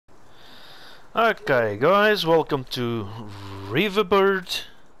Okay guys, welcome to Riverbird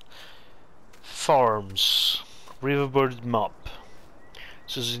Farms, Riverbird map.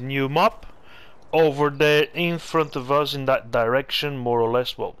 This is a new map. Over there in front of us in that direction, more or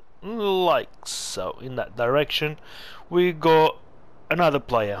less, well, like so, in that direction, we got another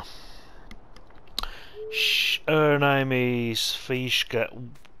player. Her name is Fishka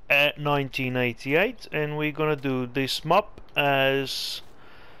at 1988 and we're gonna do this map as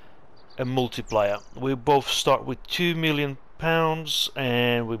a multiplayer. We both start with £2 million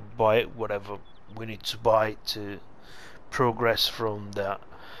and we buy whatever we need to buy to progress from there.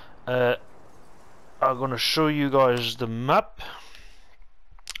 I'm gonna show you guys the map.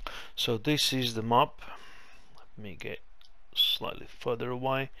 So this is the map. Let me get slightly further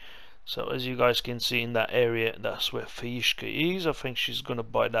away. So as you guys can see in that area, that's where Fishka is. I think she's gonna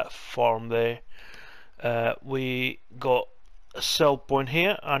buy that farm there. We got a sell point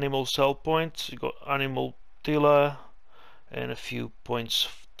here, animal sell point. You got animal dealer and a few points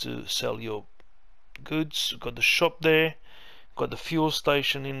to sell your goods. Got the shop there, got the fuel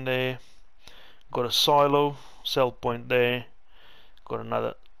station in there, got a silo sell point there, got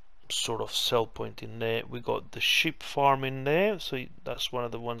another sort of sell point in there. We got the sheep farm in there, so that's one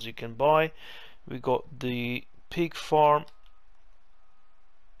of the ones you can buy. We got the pig farm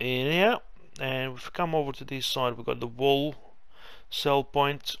in here, and if we come over to this side, we got the wool sell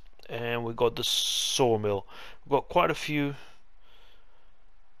point, and we got the sawmill. We've got quite a few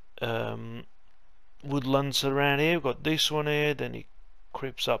woodlands around here. We've got this one here, then it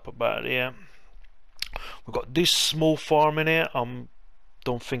creeps up about here. We've got this small farm in here.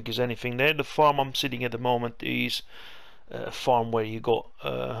 Don't think there's anything there. The farm I'm sitting at the moment is a farm where you got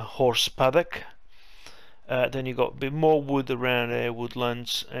horse paddock. Then you got a bit more wood around there,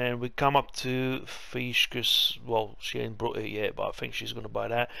 woodlands, and we come up to Fishka's. Well, she ain't brought it yet, but I think she's gonna buy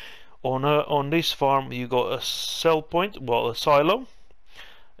that. On this farm, you got a sell point, well, a silo.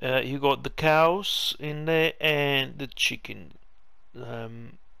 You got the cows in there and the chicken.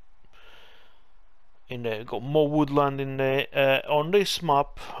 In there, got more woodland in there. On this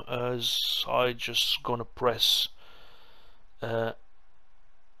map, as I just gonna press L1,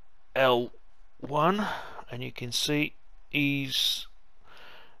 and you can see is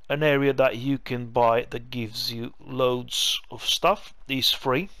an area that you can buy that gives you loads of stuff. It's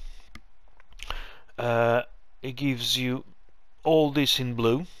free. It gives you all this in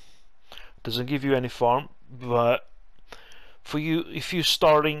blue. Doesn't give you any farm, but for you, if you're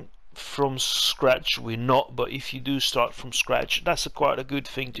starting from scratch, we're not, but if you do start from scratch, that's quite a good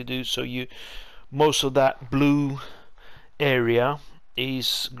thing to do. So most of that blue area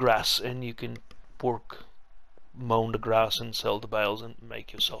is grass, and you can mow the grass and sell the bales and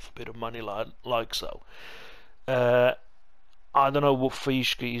make yourself a bit of money like so. I don't know what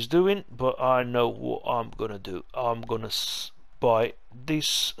Fishka is doing, but I know what I'm gonna do. I'm gonna buy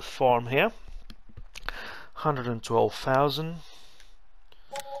this farm here, 112,000.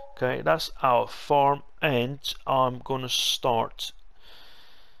 Okay, that's our farm, and I'm gonna start.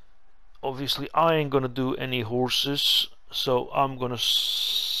 Obviously, I ain't gonna do any horses, so I'm gonna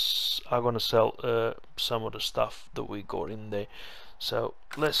sell some of the stuff that we got in there. So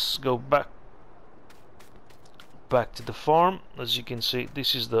let's go back to the farm. As you can see,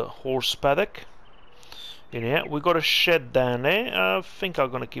 this is the horse paddock. In here, we got a shed down there. I think I'm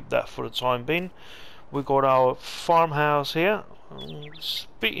gonna keep that for the time being. We got our farmhouse here. It's a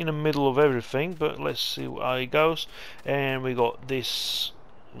bit in the middle of everything, but let's see how it goes. And we got this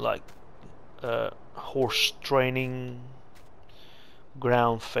like horse training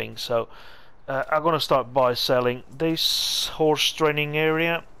ground thing. So I'm gonna start by selling this horse training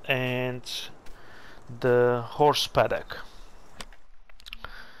area and the horse paddock.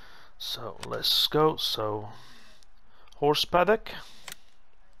 So let's go. So horse paddock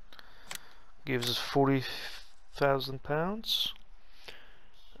gives us £40,000,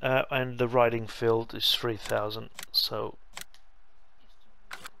 and the riding field is 3,000. So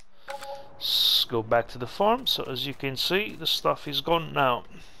let's go back to the farm. So as you can see, the stuff is gone now.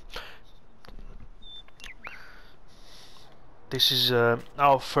 This is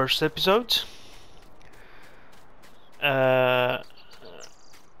our first episode.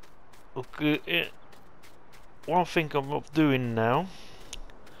 Okay, what I'm thinking of doing now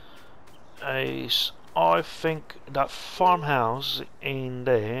is, I think that farmhouse in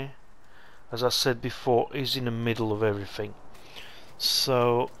there, as I said before, is in the middle of everything.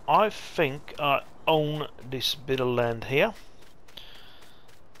 So I think I own this bit of land here.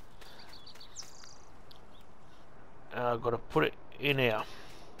 And I've got to put it in here.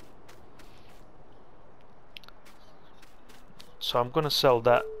 so I'm gonna sell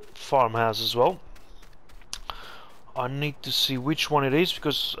that farmhouse as well. I need to see which one it is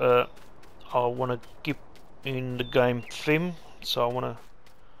because I want to keep in the game theme, so I want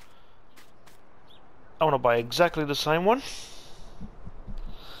to buy exactly the same one.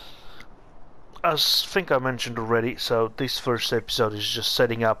 As I think I mentioned already, so this first episode is just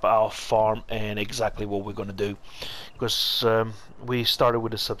setting up our farm and exactly what we're gonna do, because we started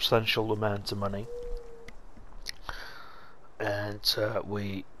with a substantial amount of money, and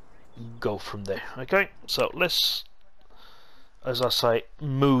we go from there. Okay, so let's, as I say,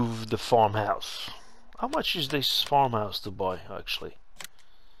 move the farmhouse. How much is this farmhouse to buy actually?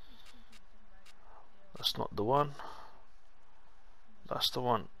 That's not the one. That's the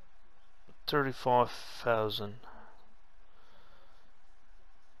one. 35,000.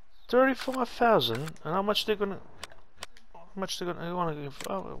 35,000, and how much they're gonna? How much they're gonna? Want to give?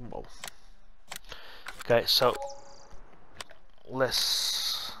 Oh, well. Okay, so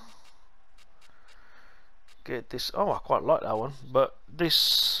let's get this. Oh, I quite like that one, but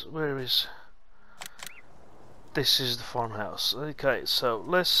this, where is? This is the farmhouse. Okay, so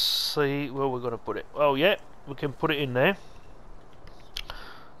let's see where we're gonna put it. Oh yeah, we can put it in there.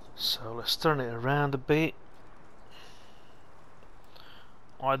 So let's turn it around a bit.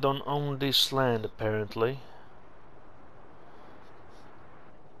 I don't own this land apparently.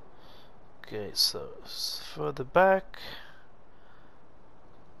 Okay, so further back.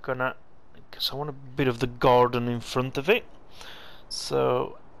 Because I want a bit of the garden in front of it.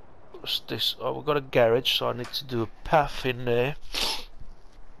 So what's this? Oh, we've got a garage, so I need to do a path in there.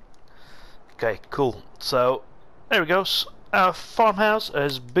 Okay, cool. So there we go. Our farmhouse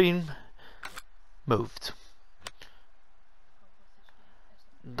has been moved.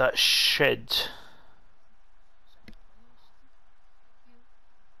 That shed.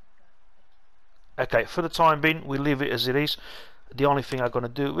 Okay, for the time being, we leave it as it is. The only thing I'm gonna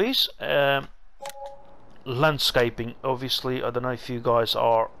do is landscaping. Obviously, I don't know if you guys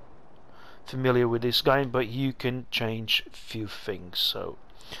are familiar with this game, but you can change a few things. So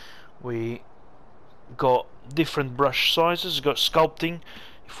we got different brush sizes. Got sculpting.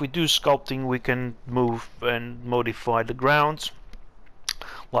 If we do sculpting, we can move and modify the ground,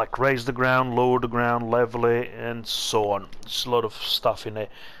 like raise the ground, lower the ground, level it, and so on. There's a lot of stuff in there.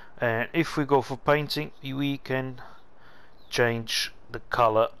 And if we go for painting, we can change the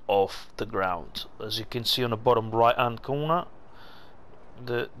color of the ground. As you can see on the bottom right hand corner,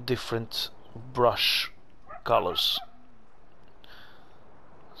 the different brush colors.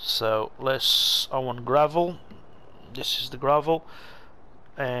 So I want gravel. This is the gravel,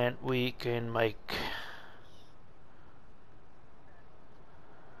 and we can make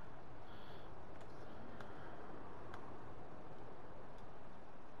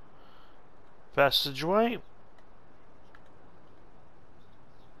passageway.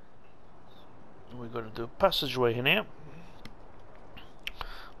 We're going to do a passageway in here,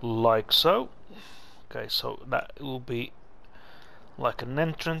 like so. Okay, so that will be like an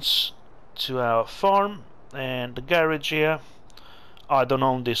entrance to our farm, and the garage here. I don't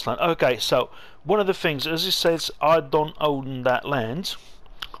own this land. Okay, so one of the things, as it says, I don't own that land.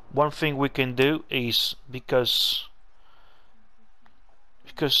 One thing we can do is, because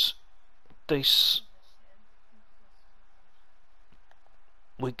this,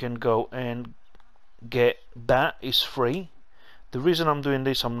 we can go and get that is free. The reason I'm doing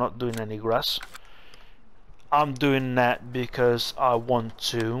this, I'm not doing any grass. I'm doing that because I want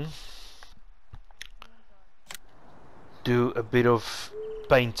to do a bit of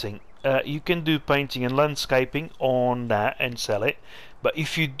painting. You can do painting and landscaping on that and sell it, but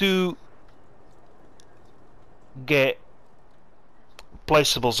if you do get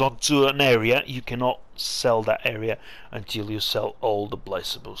placeables onto an area, you cannot sell that area until you sell all the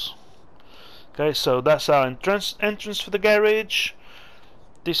placeables. Okay, so that's our entrance for the garage.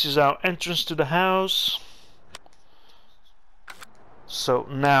 This is our entrance to the house. So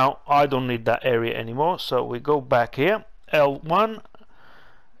now I don't need that area anymore, so we go back here, L1,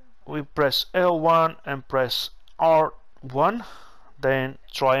 we press L1 and press R1, then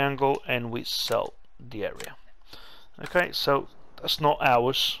triangle, and we sell the area. Okay, so that's not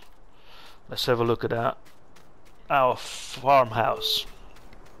ours. Let's have a look at our farmhouse.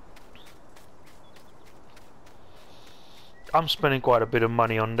 I'm spending quite a bit of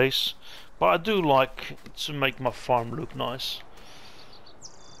money on this, but I do like to make my farm look nice.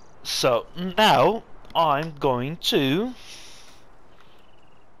 So now I'm going to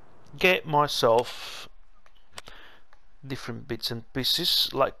get myself different bits and pieces,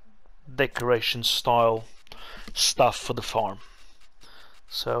 like decoration style stuff for the farm.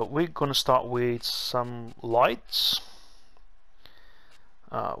 So we're gonna start with some lights.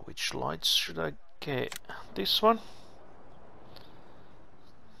 Which lights should I get? This one?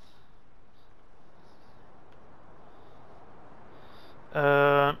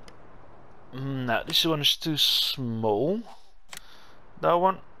 No, this one is too small. That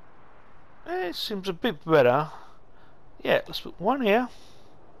one, it seems a bit better. Yeah, let's put one here.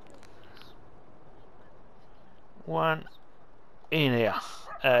 One in here.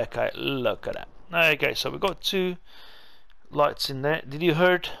 Okay, look at that. Okay, so we got 2 lights in there. Did you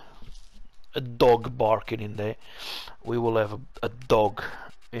heard a dog barking in there? We will have a dog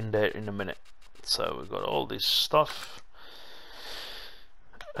in there in a minute. So we've got all this stuff.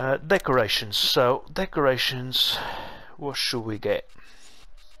 Decorations. So decorations, what should we get?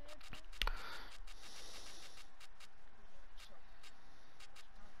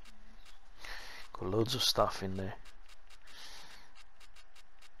 Got loads of stuff in there.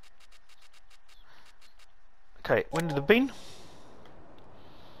 Okay, we need the bin.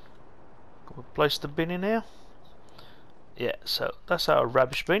 Can we place the bin in here? Yeah, so that's our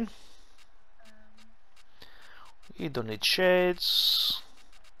rubbish bin. You don't need shades.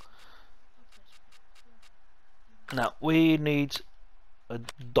 Now we need a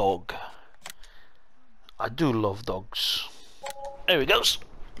dog. I do love dogs. There we go.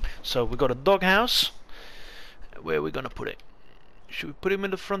 So we got a dog house. Where are we gonna put it? Should we put him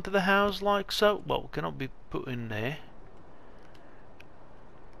in the front of the house like so? Well, it cannot be put in there.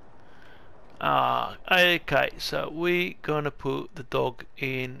 Okay, so we gonna put the dog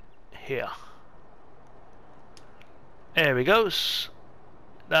in here. There he goes.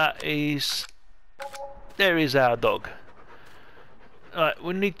 That is, there is our dog. Alright,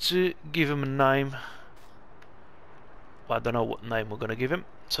 we need to give him a name. Well, I don't know what name we're gonna give him.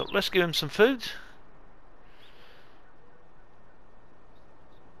 So let's give him some food.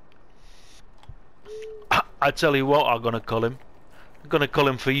 I tell you what I'm gonna call him. I'm gonna call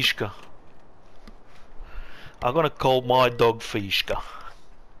him Fishka. I'm gonna call my dog Fishka.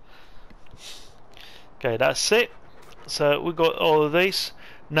 Okay, that's it. So we got all of these.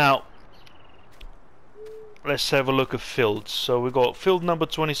 Now let's have a look at fields. So we got field number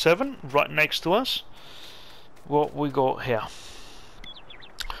 27 right next to us. What we got here?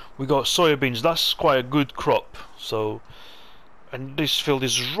 We got soybeans. That's quite a good crop. So, and this field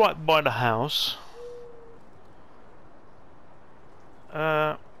is right by the house.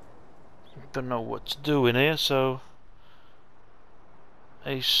 Don't know what to do in here, so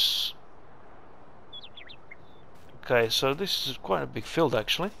okay, so this is quite a big field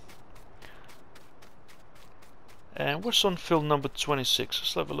actually. And what's on field number 26?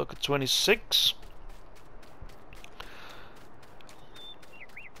 Let's have a look at 26.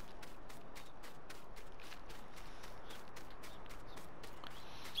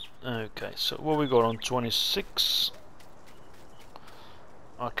 Okay, so what we got on 26?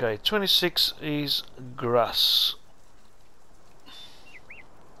 Okay, 26 is grass.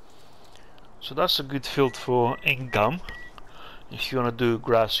 So that's a good field for income. If you want to do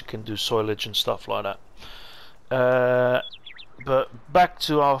grass, you can do silage and stuff like that. But back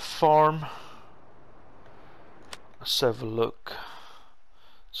to our farm. Let's have a look.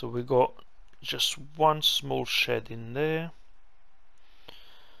 So we got just one small shed in there.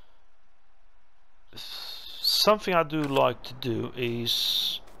 Something I do like to do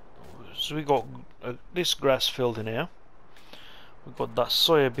is, so we got this grass field in here. We've got that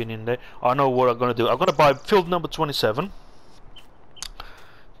soybean in there. I know what I'm gonna do. I'm gonna buy field number 27.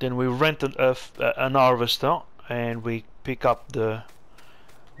 Then we rent an harvester and we pick up the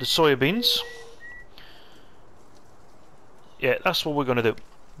soybeans. Yeah, that's what we're gonna do.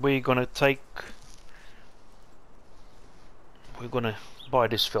 We're gonna buy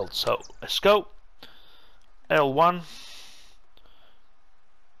this field. So let's go. L1.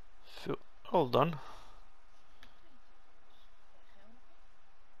 Hold on.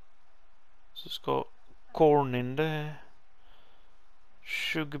 So it's got corn in there,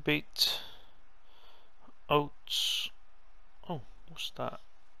 sugar beet, oats. Oh, what's that?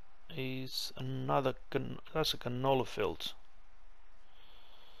 Is another that's a canola field.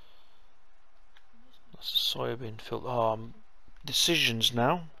 That's a soybean field. Decisions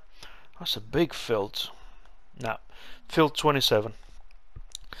now. That's a big field. Now, field 27.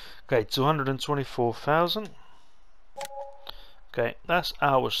 Okay, 224,000. Okay, that's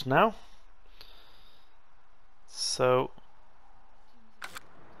ours now. So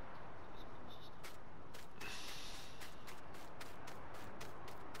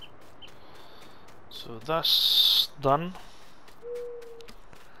that's done.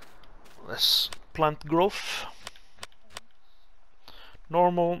 Let's plant growth.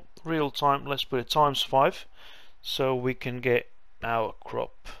 Normal, real time, let's put it times 5 so we can get our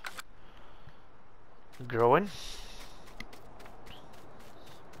crop growing.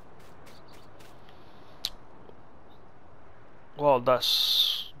 Well,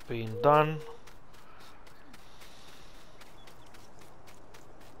 that's being done.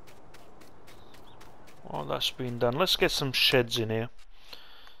 Well, that's been done. Let's get some sheds in here.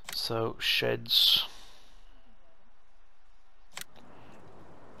 So, sheds.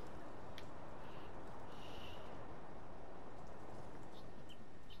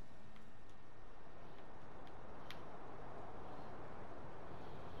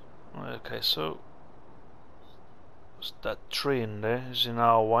 Okay, so that tree in there is in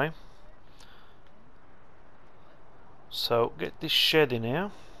our way. So, get this shed in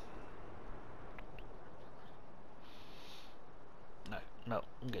here. No,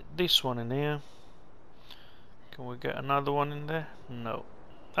 get this one in here. Can we get another one in there? No.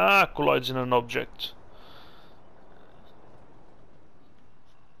 Ah, collides in an object.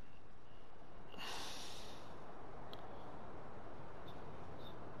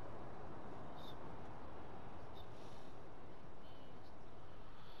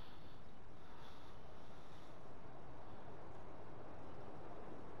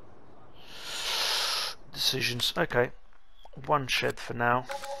 Decisions. Okay. One shed for now.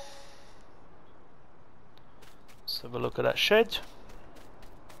 Let's have a look at that shed.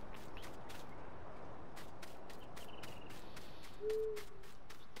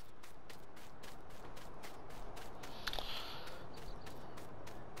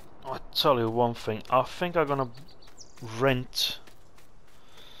 I'll tell you one thing. I think I'm gonna rent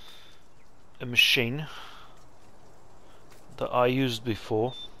a machine that I used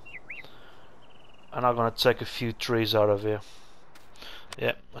before, and I'm gonna take a few trees out of here.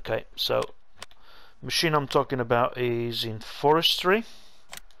 Yeah, okay, so machine I'm talking about is in forestry,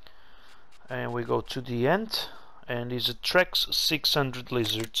 and we go to the end, and it's a Trex 600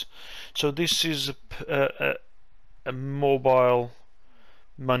 Lizard. So this is a mobile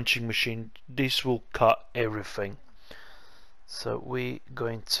munching machine. This will cut everything. So we're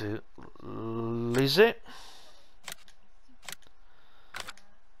going to lease it,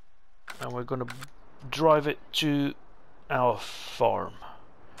 and we're going to drive it to our farm.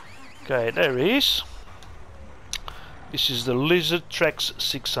 Okay, there it is. This is the Lizard Trex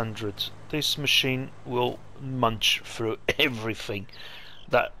 600. This machine will munch through everything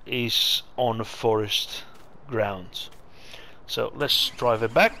that is on the forest ground. So let's drive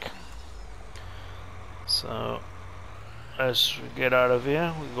it back. So as we get out of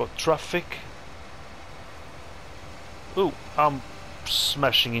here, we've got traffic. Ooh, I'm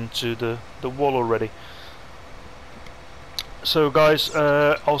smashing into the wall already. So guys,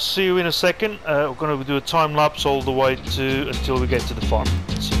 I'll see you in a second. We're going to do a time lapse all the way to until we get to the farm.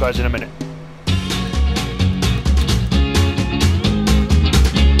 See you guys in a minute.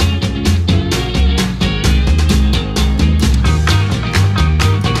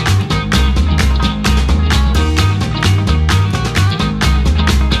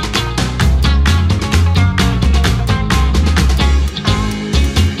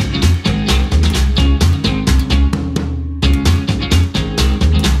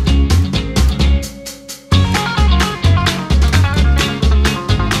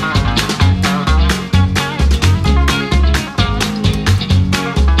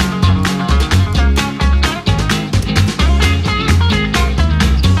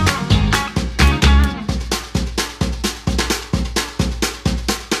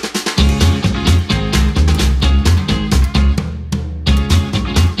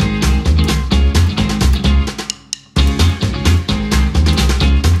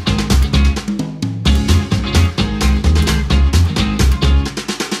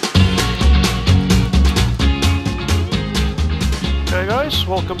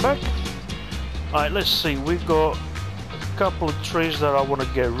 Welcome back. Alright, let's see, we've got a couple of trees that I want to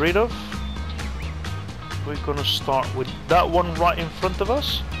get rid of. We're gonna start with that one right in front of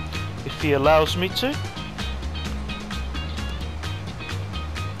us, if he allows me to.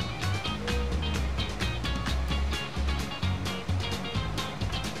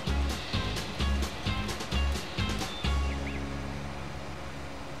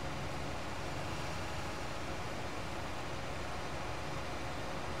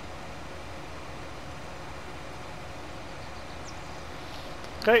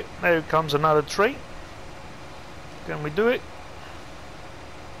 Okay, there comes another tree. Can we do it?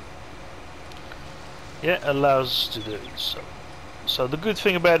 Yeah, allows us to do it. So the good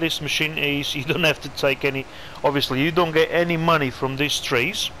thing about this machine is you don't have to take any, obviously you don't get any money from these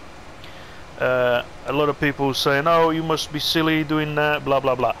trees. A lot of people saying, oh, you must be silly doing that, blah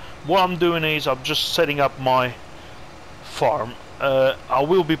blah blah. What I'm doing is I'm just setting up my farm, I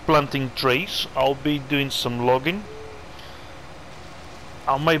will be planting trees. I'll be doing some logging.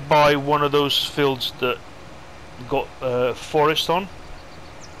 I may buy one of those fields that got forest on,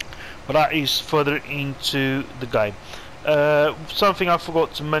 but that is further into the game. Something I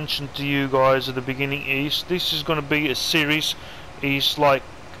forgot to mention to you guys at the beginning is this is going to be a series. Is like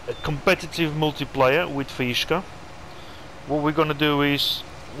a competitive multiplayer with Fishka. What we're going to do is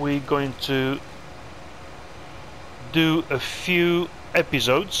we're going to do a few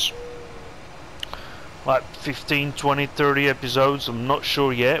episodes, like 15, 20, 30 episodes. I'm not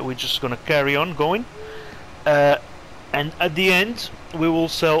sure yet. We're just going to carry on going. And at the end we will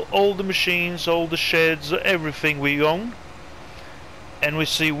sell all the machines, all the sheds, everything we own, and we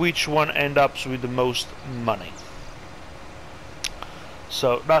see which one ends up with the most money.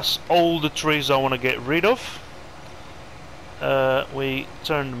 So that's all the trees I want to get rid of. We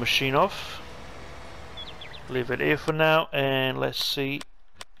turn the machine off, leave it here for now, and let's see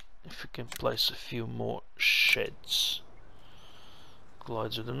if we can place a few more sheds.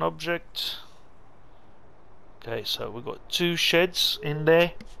 Collides with an object. Okay, so we've got 2 sheds in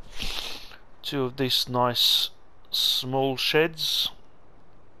there, 2 of these nice small sheds.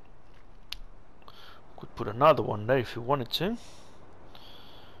 Could put another one there if you wanted to.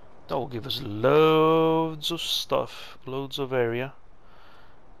 That will give us loads of stuff, loads of area.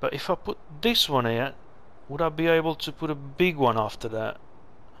 But if I put this one here, would I be able to put a big one after that?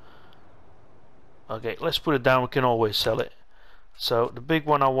 Okay, let's put it down, we can always sell it. So the big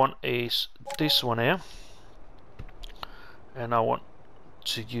one I want is this one here. And I want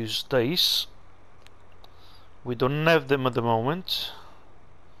to use these. We don't have them at the moment.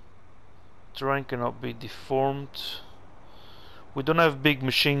 Terrain cannot be deformed. We don't have big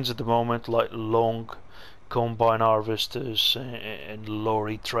machines at the moment, like long combine harvesters and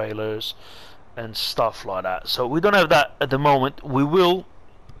lorry trailers and stuff like that. So we don't have that at the moment. We will,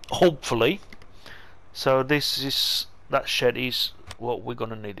 hopefully. So that shed is what we're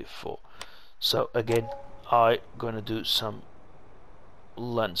gonna need it for. So again, I'm gonna do some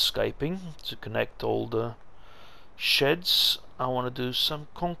landscaping to connect all the sheds. I want to do some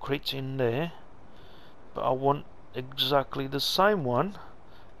concrete in there, but I want exactly the same one.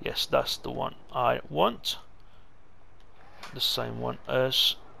 Yes, that's the one I want. The same one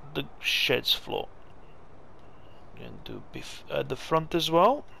as the sheds floor. And do at the front as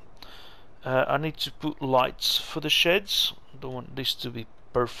well. I need to put lights for the sheds. I don't want this to be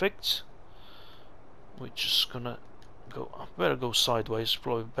perfect. We're just gonna go. I better go sideways.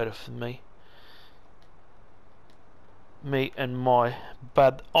 Probably better for me. Me and my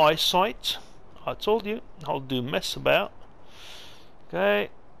bad eyesight. I told you I'll do mess about. Okay,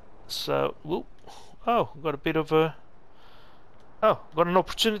 so whoop. Oh, got a bit of a. Oh, got an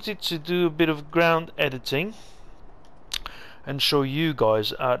opportunity to do a bit of ground editing and show you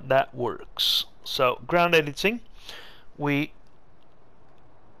guys how that works. So ground editing, we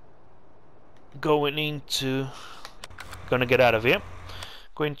gonna get out of here,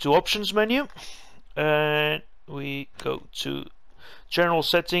 go into options menu, and we go to general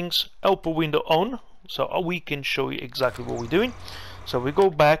settings, helper window on, so we can show you exactly what we're doing. So we go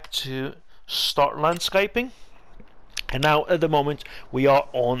back to start landscaping, and now at the moment we are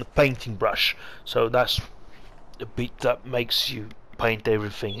on painting brush, so that's the bit that makes you paint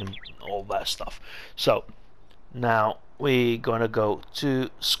everything and all that stuff. So now we're gonna go to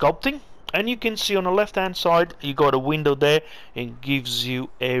sculpting, and you can see on the left hand side you got a window there and gives you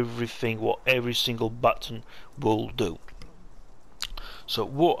everything, what every single button will do. So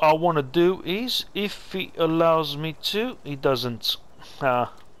what I want to do is, if it allows me to, it doesn't.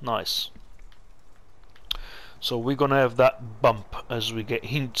 Nice. So we're gonna have that bump as we get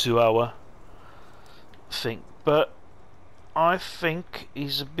into our thing, but I think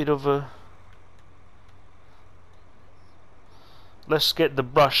is a bit of a. Let's get the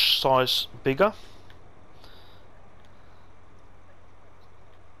brush size bigger.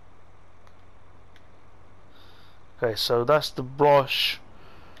 Okay, so that's the brush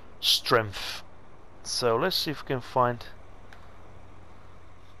strength. So let's see if we can find.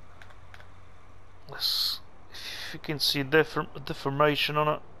 If you can see deformation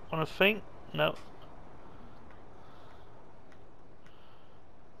on a thing. No.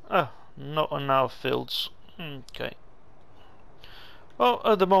 Oh, not on our fields. Okay. Well,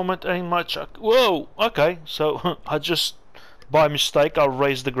 at the moment ain't much. Whoa. Okay. So I just by mistake I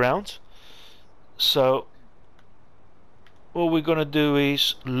raised the ground. So what we're gonna do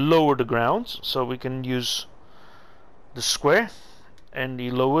is lower the ground so we can use the square, and he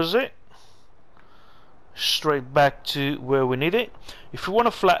lowers it straight back to where we need it. If we want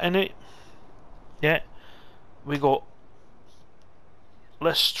to flatten it, yeah, we got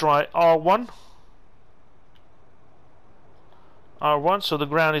let's try R1. R1, so the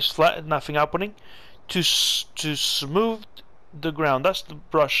ground is flat, nothing happening. To smooth the ground, that's the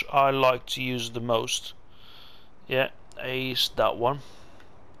brush I like to use the most. Yeah, is that one.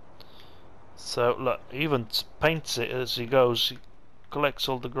 So look, he even paints it as he goes. He collects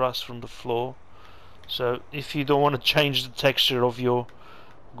all the grass from the floor. So if you don't want to change the texture of your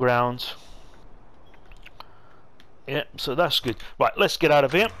ground, yeah, so that's good. Right, let's get out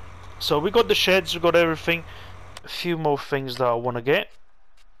of here. So we got the sheds, we got everything. A few more things that I want to get.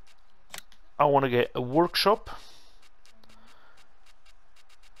 I want to get a workshop,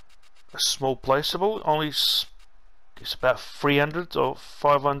 a small placeable. Only it's about 300 or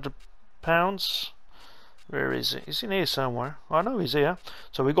 500 pounds. Where is it? It's in here somewhere. I know he's here.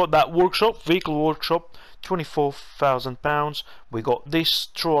 So we got that workshop, vehicle workshop, 24,000 pounds. We got this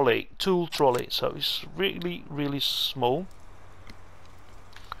trolley, tool trolley. So it's really, really small.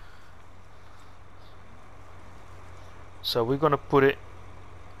 So we're gonna put it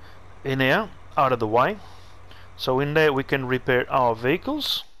in here, out of the way. So in there we can repair our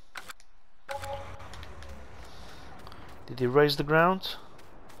vehicles. Did he raise the ground?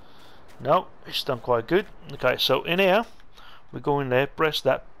 No, it's done quite good. Okay, so in here we go in there, press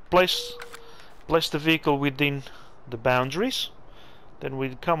that, place the vehicle within the boundaries. Then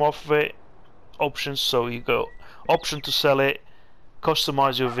we come off it, options, so you go option to sell it,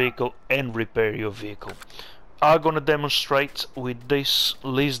 customize your vehicle and repair your vehicle. I'm gonna demonstrate with this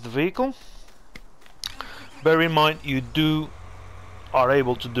leased vehicle. Bear in mind you are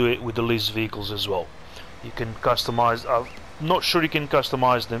able to do it with the leased vehicles as well. You can customize, I'm not sure you can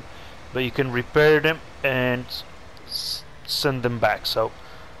customize them, but you can repair them and send them back. So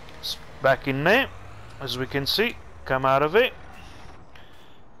it's back in there, as we can see. Come out of it,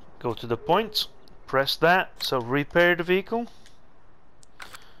 go to the point, press that, so repair the vehicle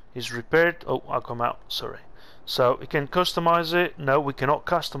is repaired. Oh, I'll come out, sorry. So you can customize it. No, we cannot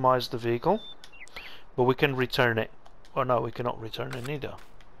customize the vehicle, but we can return it. Oh no, we cannot return it either.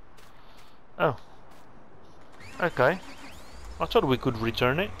 Oh, okay, I thought we could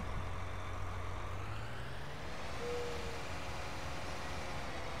return it.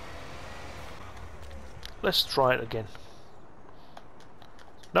 Let's try it again.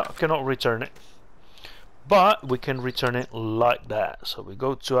 No, I cannot return it, but we can return it like that. So we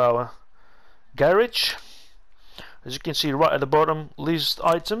go to our garage. As you can see right at the bottom, list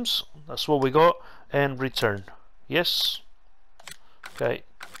items, that's what we got, and return. Yes. Okay,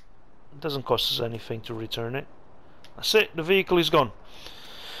 it doesn't cost us anything to return it. That's it, the vehicle is gone.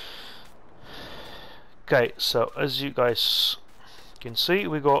 Okay, so as you guys can see,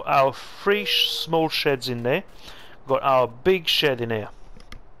 we got our 3 small sheds in there, we got our big shed in here,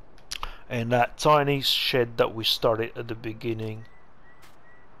 and that tiny shed that we started at the beginning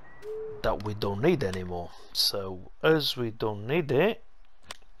that we don't need anymore. So as we don't need it,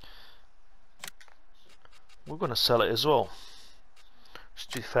 we're gonna sell it as well. It's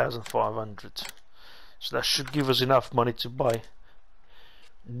 2,500, so that should give us enough money to buy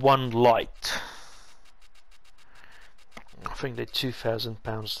one light. I think they're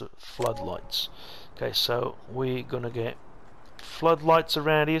 £2,000 floodlights. Okay, so we're gonna get floodlights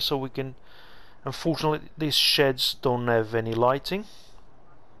around here, so we can, unfortunately these sheds don't have any lighting.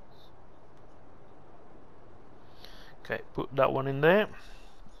 Okay, put that one in there,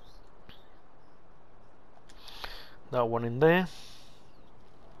 that one in there,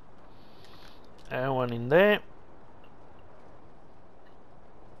 and one in there,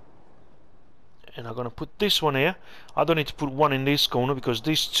 and I'm gonna put this one here. I don't need to put one in this corner because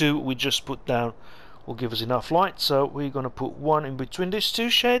these two we just put down will give us enough light. So we're gonna put one in between these two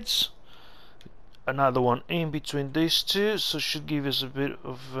sheds, another one in between these two, so should give us a bit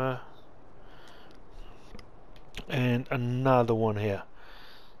of and another one here.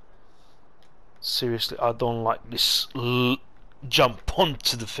 Seriously, I don't like this jump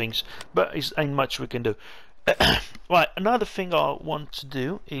onto the things, but it ain't much we can do. Right, another thing I want to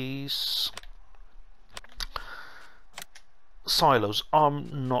do is silos.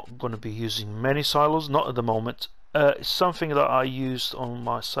 I'm not going to be using many silos, not at the moment. It's something that I used on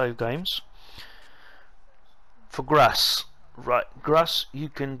my save games for grass. Right, grass, you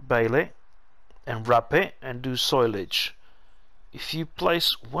can bale it and wrap it and do silage. If you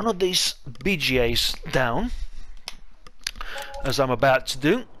place one of these BGAs down, as I'm about to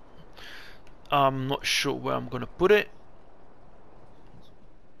do, I'm not sure where I'm going to put it.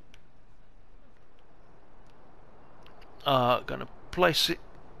 Gonna place it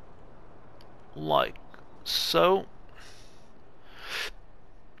like so.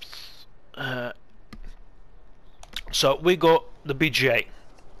 So we got the BGA.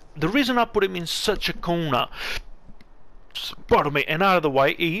 The reason I put him in such a corner, pardon me, and out of the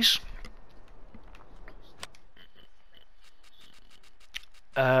way is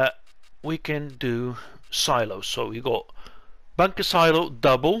we can do silos. So we got bunker silo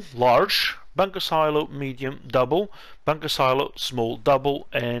double large, bunker silo medium double, bunker silo small double,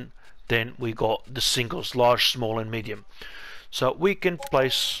 and then we got the singles large, small and medium. So we can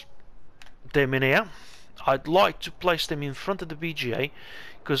place them in here. I'd like to place them in front of the BGA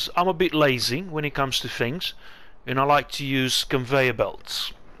because I'm a bit lazy when it comes to things, and I like to use conveyor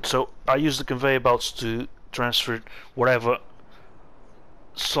belts. So I use the conveyor belts to transfer whatever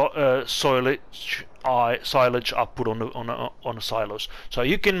silage I put on the silos. So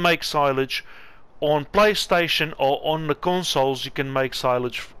you can make silage on PlayStation or on the consoles. You can make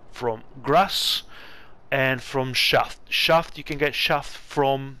silage from grass and from shaft. You can get shaft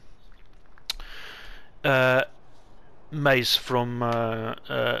from maize, from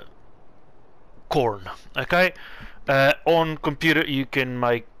corn. Okay, on computer you can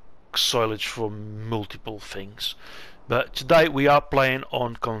make silage from multiple things, but today we are playing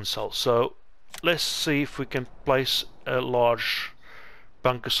on console. So let's see if we can place a large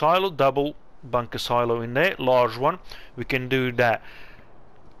bunker silo, double bunker silo in there, large one. We can do that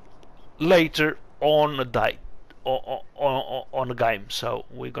later on a day, on a game. So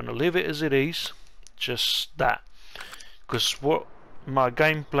we're gonna leave it as it is, just that, because what my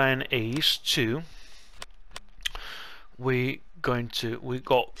game plan is to, we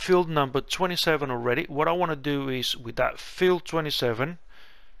got field number 27 already. What I want to do is, with that field 27,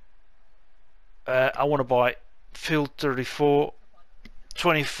 I want to buy field 34,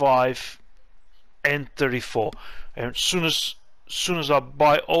 25 and 34, and as soon as I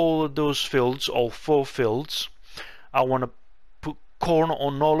buy all of those fields, all 4 fields, I want to put corn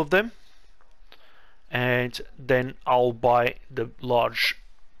on all of them, and then I'll buy the large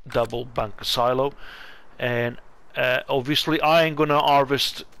double bunker silo. And obviously I ain't gonna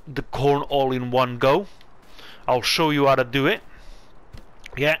harvest the corn all in one go. I'll show you how to do it,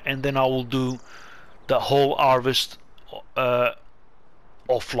 yeah, and then I will do the whole harvest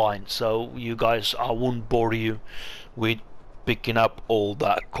offline, so you guys, I won't bore you with picking up all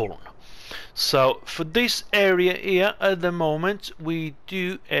that corn. So for this area here at the moment, we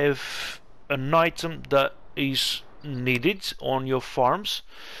do have an item that is needed on your farms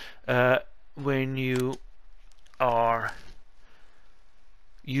when you are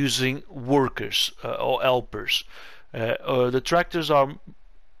using workers or helpers. The tractors are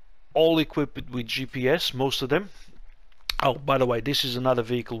all equipped with GPS, most of them. Oh, by the way, this is another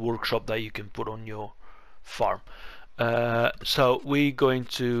vehicle workshop that you can put on your farm. So we're going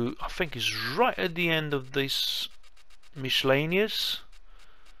to, I think it's right at the end of this miscellaneous.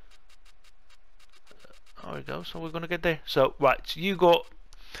 There we go, so we're gonna get there. So right, you got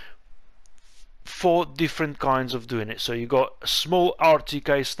 4 different kinds of doing it. So you got a small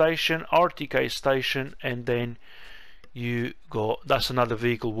RTK station, and then you got, that's another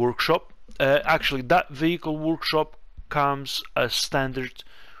vehicle workshop. Actually, that vehicle workshop comes as standard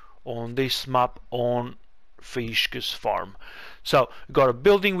on this map on Fishka's farm. So you got a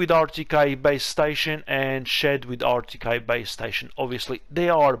building with RTK base station and shed with RTK base station. Obviously they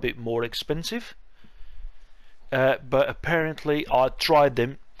are a bit more expensive, but apparently I tried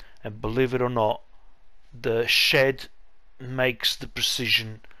them, and believe it or not, the shed makes the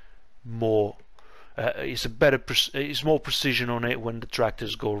precision more. It's more precision on it when the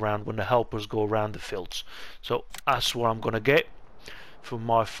tractors go around, when the helpers go around the fields. So that's what I'm gonna get for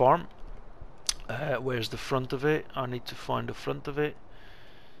my farm. Where's the front of it? I need to find the front of it.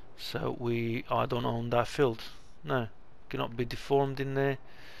 So I don't own that field. No, cannot be deformed in there.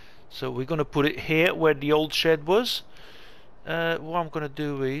 So we're gonna put it here where the old shed was. What I'm gonna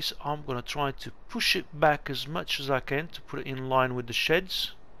do is I'm gonna try to push it back as much as I can to put it in line with the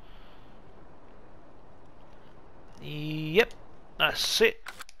sheds. Yep, that's it.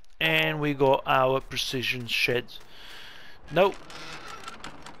 And we got our precision sheds. No,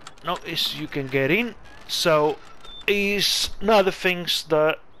 you can get in. So is another things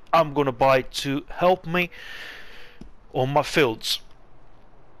that I'm gonna buy to help me on my fields.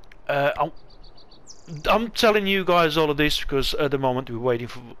 I'm telling you guys all of this because at the moment we're waiting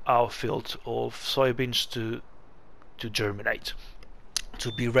for our field of soybeans to germinate,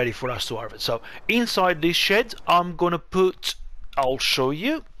 to be ready for us to harvest. So inside this shed I'm gonna put, I'll show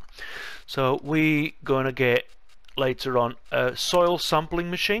you. So we're gonna get later on a soil sampling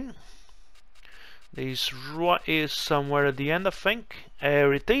machine. This right here somewhere at the end, I think.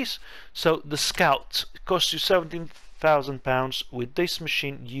 There it is. So the Scout costs you £17,000. With this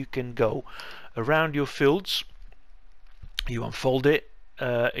machine you can go around your fields You unfold it,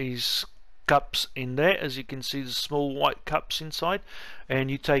 is cups in there, as you can see the small white cups inside, and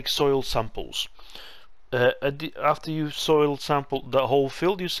you take soil samples. After you soil sample the whole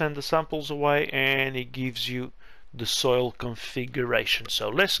field, you send the samples away and it gives you the soil configuration. So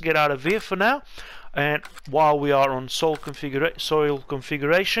let's get out of here for now, and while we are on soil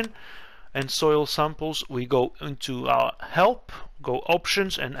configuration and soil samples, we go into our help, go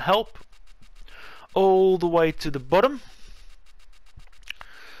options and help, all the way to the bottom.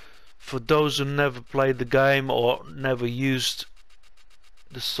 For those who never played the game or never used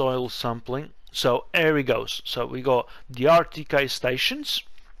the soil sampling, so here it goes. So we got the RTK stations,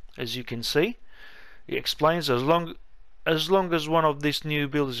 as you can see. It explains as long as one of these new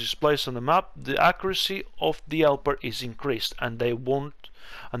buildings is placed on the map, the accuracy of the helper is increased, and they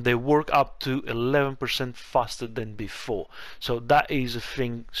work up to 11% faster than before. So that is a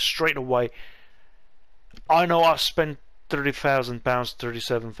thing straight away. I know I spent £30,000,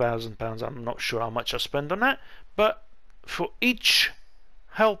 £37,000. I'm not sure how much I spent on that, but for each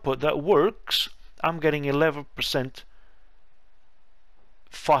helper that works, I'm getting 11%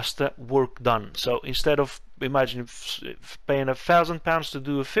 faster work done. So instead of, imagine paying £1,000 to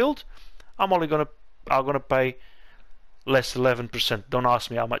do a field, I'm gonna pay less 11%. Don't ask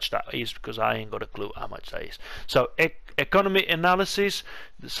me how much that is, because I ain't got a clue how much that is. So economy analysis,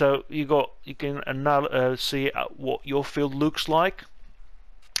 so you can see what your field looks like.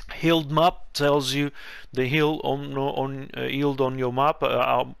 Yield map tells you the yield on your map,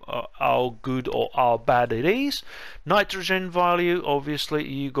 how good or how bad it is. Nitrogen value, obviously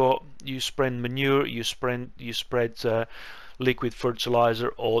you spread manure, you spread liquid fertilizer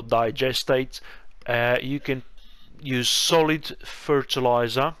or digestate. You can use solid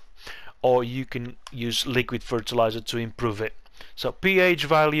fertilizer, or you can use liquid fertilizer to improve it. So pH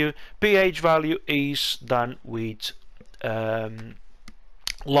value is done with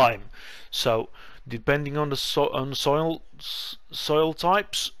lime. So depending on the soil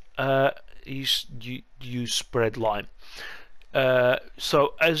types, you spread lime.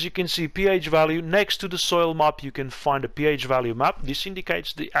 So as you can see, pH value, next to the soil map you can find a pH value map. This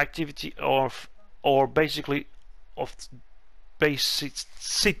indicates the activity of, or basically of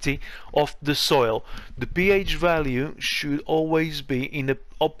basicity of the soil. The pH value should always be in the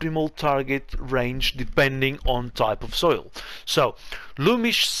optimal target range depending on type of soil. So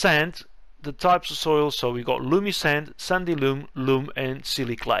loomish sand, the types of soil, so we got loomy sand, sandy loam and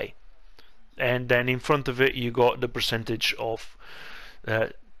silly clay, and then in front of it you got the percentage of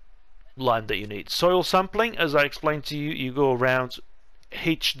lime that you need. Soil sampling, as I explained to you, you go around,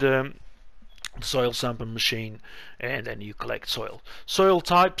 hitch the soil sampling machine, and then you collect soil. Soil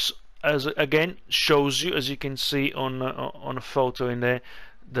types, as again shows you, as you can see on a photo in there,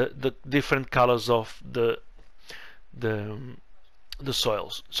 the different colors of the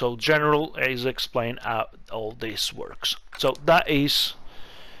soils. So general is explain how all this works. So that is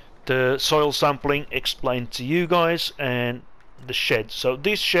the soil sampling explained to you guys, and the shed. So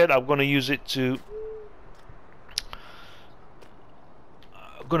this shed, I'm going to use it to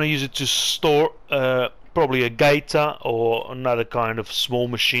store probably a gator or another kind of small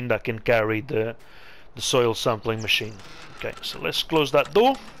machine that can carry the soil sampling machine. Okay, so let's close that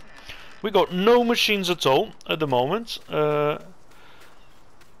door. We got no machines at all at the moment.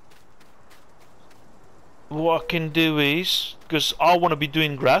 What I can do is, because I want to be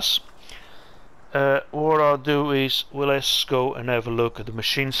doing grass, what I'll do is, well, let's go and have a look at the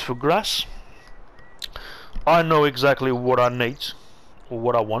machines for grass. I know exactly what I need,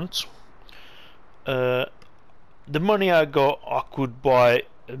 what I want. The money I got, I could buy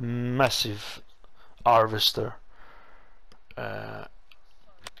a massive harvester.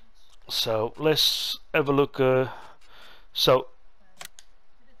 So let's have a look. So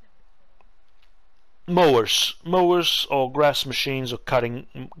mowers or grass machines or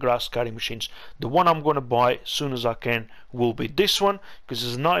grass cutting machines. The one I'm going to buy as soon as I can will be this one, because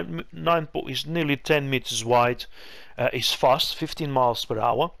it's nearly 10 meters wide. It's fast, 15 miles per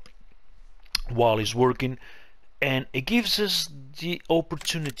hour while it's working, and it gives us the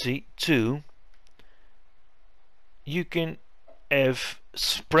opportunity to, you can have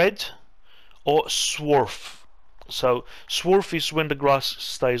spread or swarf. So swarf is when the grass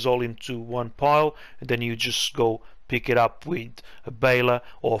stays all into one pile, and then you just go pick it up with a baler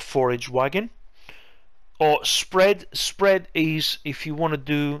or a forage wagon. Or spread is if you want to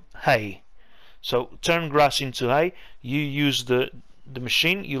do hay. So turn grass into hay, you use the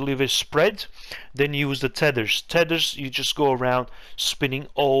machine, you leave it spread, then you use the tethers. Tethers, you just go around spinning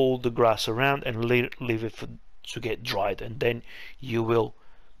all the grass around and leave it to get dried, and then you will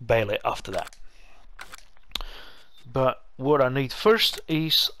bale it after that. But what I need first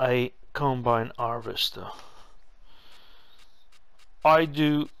is a combine harvester. I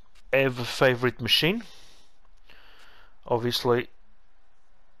do have a favorite machine. Obviously,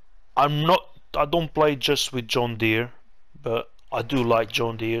 I don't play just with John Deere, but I do like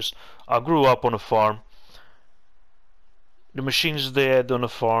John Deere's. I grew up on a farm. The machines they had on the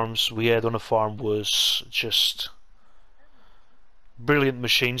farms, we had on the farm, was just brilliant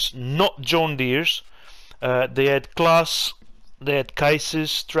machines. Not John Deere's. They had Claas, they had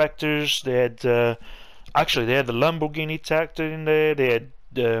Cases tractors, they had actually they had the Lamborghini tractor in there. They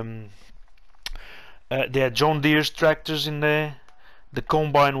had John Deere's tractors in there. The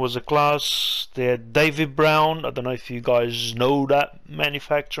combine was a Claas. They had David Brown. I don't know if you guys know that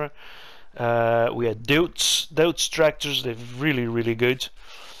manufacturer. We had Deutz tractors. They're really, really good.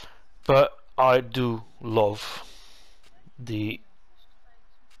 But I do love the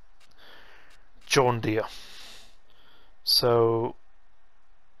John Deere. So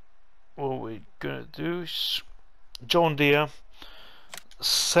what we're gonna do is John Deere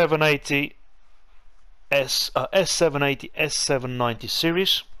 780 S780 S790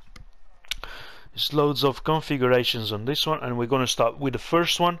 series. There's loads of configurations on this one, and we're going to start with the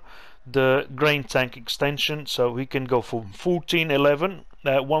first one, the grain tank extension. So we can go from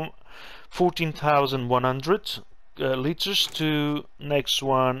 14,100 liters to next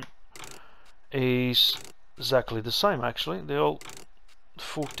one is exactly the same. Actually, they're all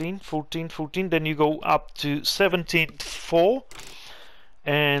 14. Then you go up to 17.4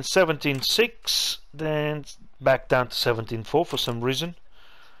 and 17.6, then back down to 17.4 for some reason.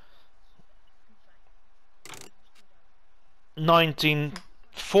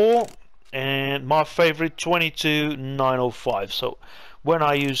 19.4, and my favorite 22.905. So when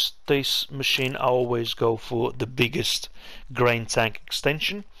I use this machine, I always go for the biggest grain tank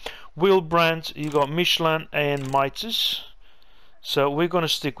extension. Wheel brand, you got Michelin and Mitas. So we're going to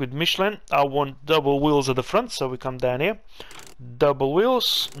stick with Michelin. I want double wheels at the front, so we come down here. Double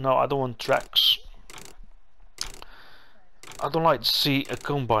wheels. No, I don't want tracks. I don't like to see a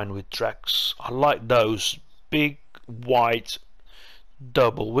combine with tracks. I like those big white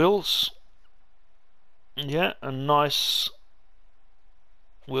double wheels. Yeah, and nice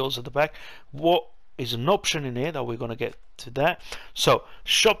wheels at the back. What is an option in here that we're going to get to that? So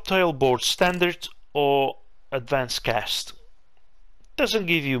shop tailboard standard or advanced cast. Doesn't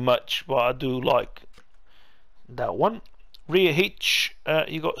give you much, but I do like that one. Rear hitch,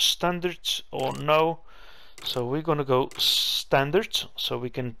 you got standard or no, so we're gonna go standard so we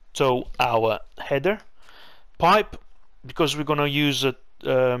can tow our header. Pipe, because we're gonna use a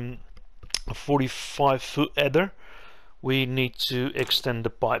 45-foot header, we need to extend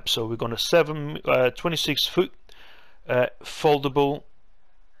the pipe, so we're gonna 26-foot foldable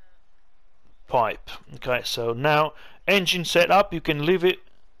pipe. Okay, so now engine setup, you can leave it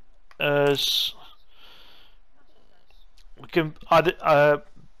as, we can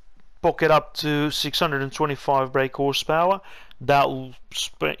pocket up to 625 brake horsepower. That will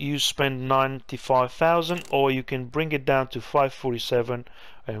you spend 95,000, or you can bring it down to 547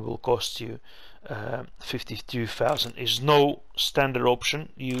 and it will cost you 52,000. Is no standard option.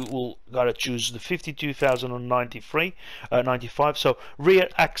 You will gotta choose the 52,000 or 95. So rear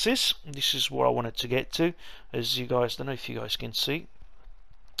axis, this is what I wanted to get to, as you guys, don't know if you guys can see.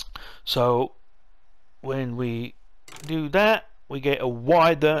 So when we do that, we get a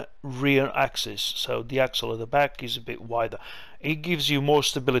wider rear axis, so the axle at the back is a bit wider. It gives you more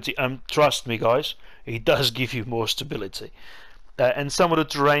stability, and trust me guys, it does give you more stability. And some of the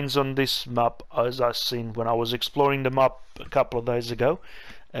terrains on this map, as I've seen when I was exploring the map a couple of days ago,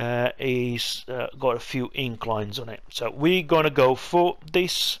 is got a few inclines on it. So we're gonna go for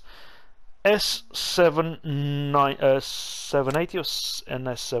this S780 and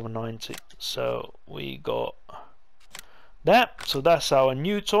S790. So we got that. So that's our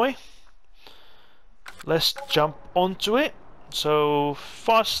new toy. Let's jump onto it. So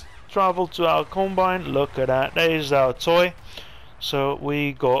fast travel to our combine. Look at that. There's our toy. So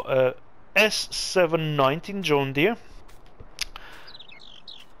we got a S790 John Deere.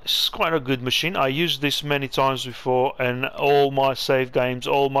 It's quite a good machine. I used this many times before, and all my save games,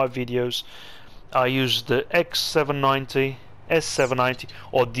 all my videos, I used the S790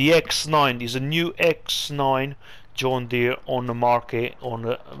 or the X9. Is a new X9 John Deere on the market on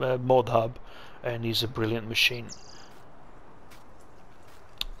the mod hub, and is a brilliant machine.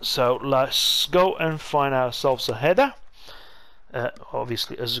 So let's go and find ourselves a header.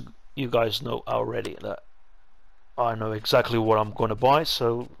 Obviously, as you guys know already, that I know exactly what I'm going to buy,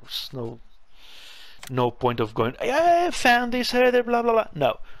 so there's no point of going, I found this header, blah blah blah.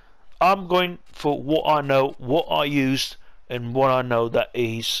 No, I'm going for what I know, what I used and what I know that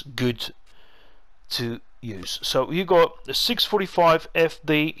is good to use. So you got the 645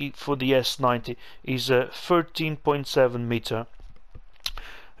 FD for the S90 is a 13.7 meter.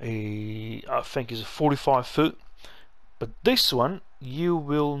 I think is a 45 foot. But this one you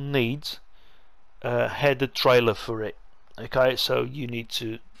will need a header trailer for it. Okay, so you need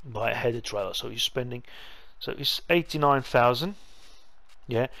to buy a header trailer. So you're spending, so it's 89,000.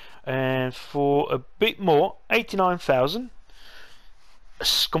 Yeah, and for a bit more, 89,000.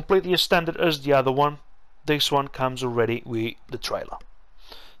 It's completely as standard as the other one. This one comes already with the trailer.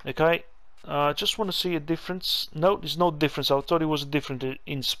 Okay, just want to see a difference. No, there's no difference. I thought it was different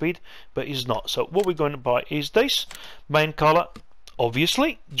in speed, but it's not. So what we're going to buy is this main color,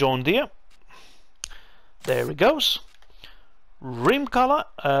 obviously John Deere. There it goes. Rim color.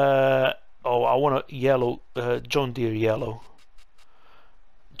 Oh, I want a yellow. John Deere yellow.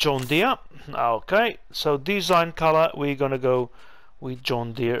 John Deere. Okay, so design color we're gonna go with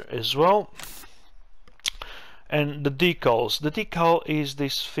John Deere as well. And the decals. The decal is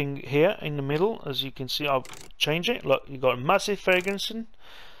this thing here in the middle. As you can see, I'll change it. Look, you got Massey Ferguson,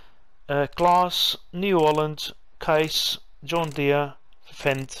 Class, New Holland, Case, John Deere,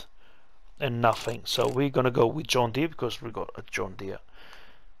 Fendt, and nothing. So we're gonna go with John Deere because we got a John Deere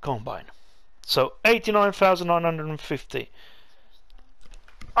combine. So 89,950.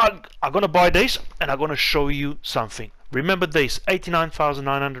 I'm gonna buy this and I'm gonna show you something. Remember this,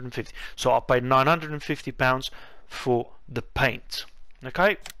 89,950. So I paid £950 for the paint.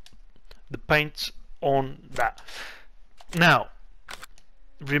 Okay, the paint on that. Now,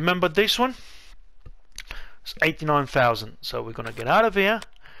 remember this one? It's 89,000. So we're gonna get out of here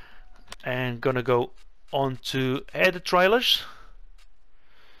and gonna go on to header trailers.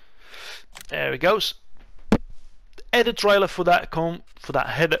 There it goes. Header trailer for that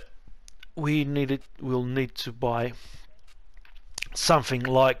header. We'll need to buy something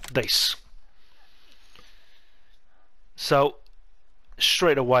like this. So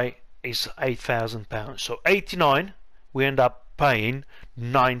straight away is £8,000. So 89, we end up paying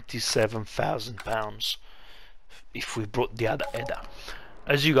 £97,000 if we brought the other header.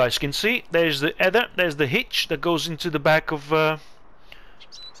 As you guys can see, there's the header, there's the hitch that goes into the back of the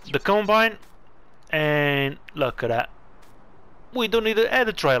combine, and look at that. We don't need a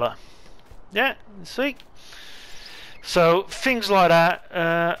header trailer. Yeah, see. So things like that.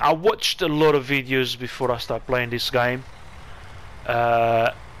 I watched a lot of videos before I start playing this game.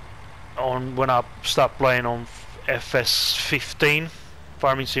 When I start playing on FS 15,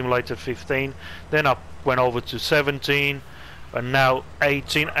 Farming Simulator 15. Then I went over to 17, and now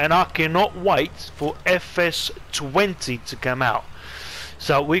 18, and I cannot wait for FS 20 to come out.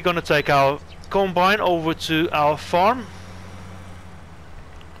 So we're gonna take our combine over to our farm.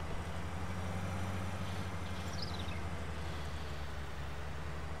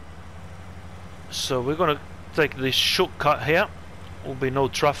 So we're gonna take this shortcut here. Will be no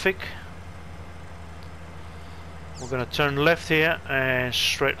traffic. We're gonna turn left here and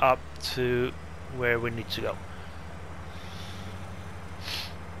straight up to where we need to go.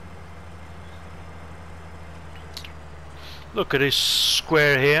 Look at this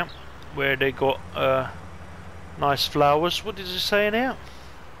square here where they got nice flowers. What does it say in here?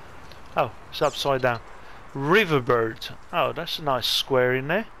 Oh, it's upside down. Riverbird. Oh, that's a nice square in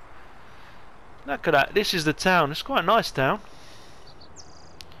there. Look at that. This is the town. It's quite a nice town.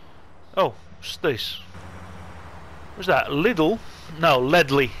 Oh, what's this? What's that? Lidl? No,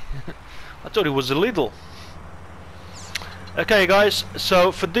 Ledley. I thought it was a Lidl. Okay guys,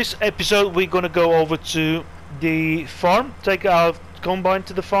 so for this episode we're gonna go over to the farm, take our combine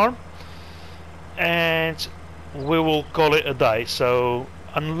to the farm, and we will call it a day. So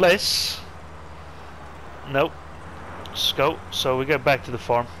unless, nope, let's go. So we get back to the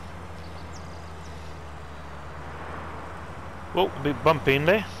farm. Whoa, a bit bumpy in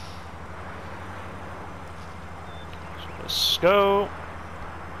there. So let's go.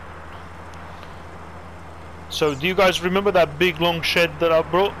 So do you guys remember that big long shed that I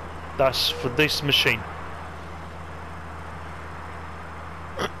brought? That's for this machine.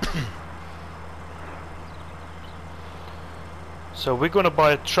 So we're gonna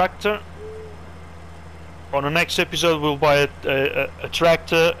buy a tractor. On the next episode we'll buy a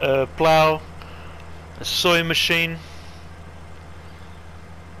tractor, a plow, a sowing machine,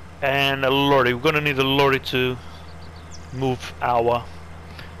 and a lorry. We're gonna need a lorry to move our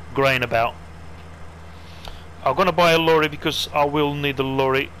grain about. I'm gonna buy a lorry because I will need a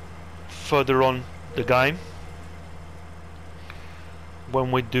lorry further on the game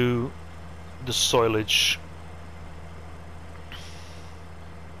when we do the soilage.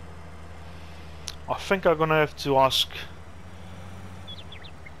 I think I'm gonna have to ask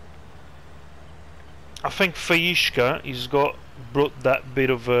I think Faishka is brought that bit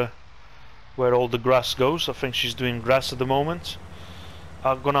of where all the grass goes. I think she's doing grass at the moment.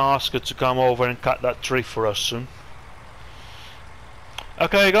 I'm gonna ask her to come over and cut that tree for us soon.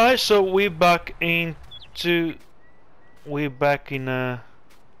 Okay guys, so we're back in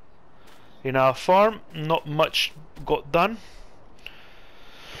our farm. Not much got done,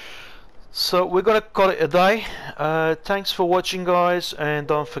 so we're gonna call it a day. Thanks for watching guys, and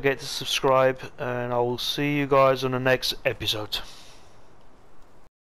don't forget to subscribe, and I will see you guys on the next episode.